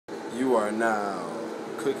You are now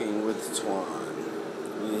cooking with Twan.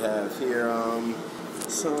 We have here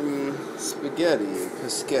some spaghetti,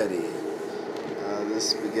 paschetti.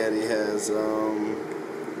 This spaghetti has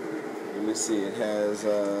let me see, it has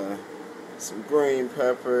some green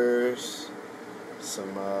peppers,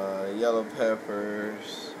 some yellow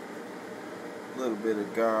peppers, a little bit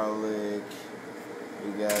of garlic.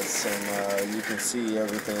 We got some, you can see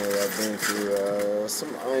everything that I've been through.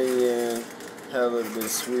 Some onion, had a little bit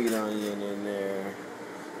of sweet onion in there.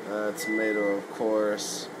 Tomato, of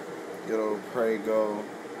course. Good old Prego.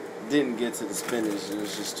 Didn't get to the spinach, there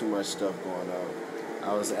was just too much stuff going on.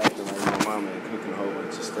 I was acting like my mama and cooking a whole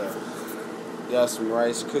bunch of stuff. Got some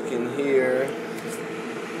rice cooking here.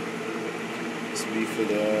 This will be for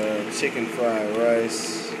the chicken fried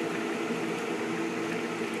rice.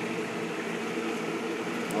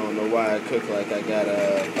 I don't know why I cook like I got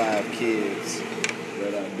 5 kids,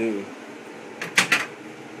 but I do.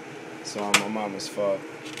 So I'm my mama's fault.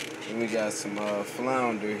 And we got some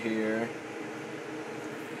flounder here.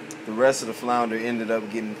 The rest of the flounder ended up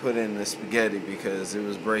getting put in the spaghetti because it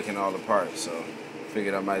was breaking all apart. So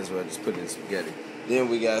figured I might as well just put it in spaghetti. Then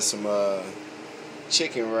we got some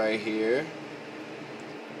chicken right here.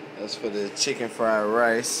 That's for the chicken fried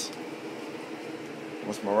rice.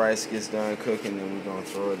 Once my rice gets done cooking, then we're going to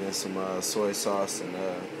throw it in some soy sauce and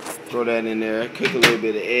throw that in there. Cook a little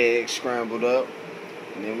bit of egg scrambled up.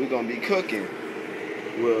 And then we're going to be cooking.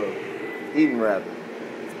 Well, eating rather.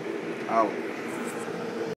 Out.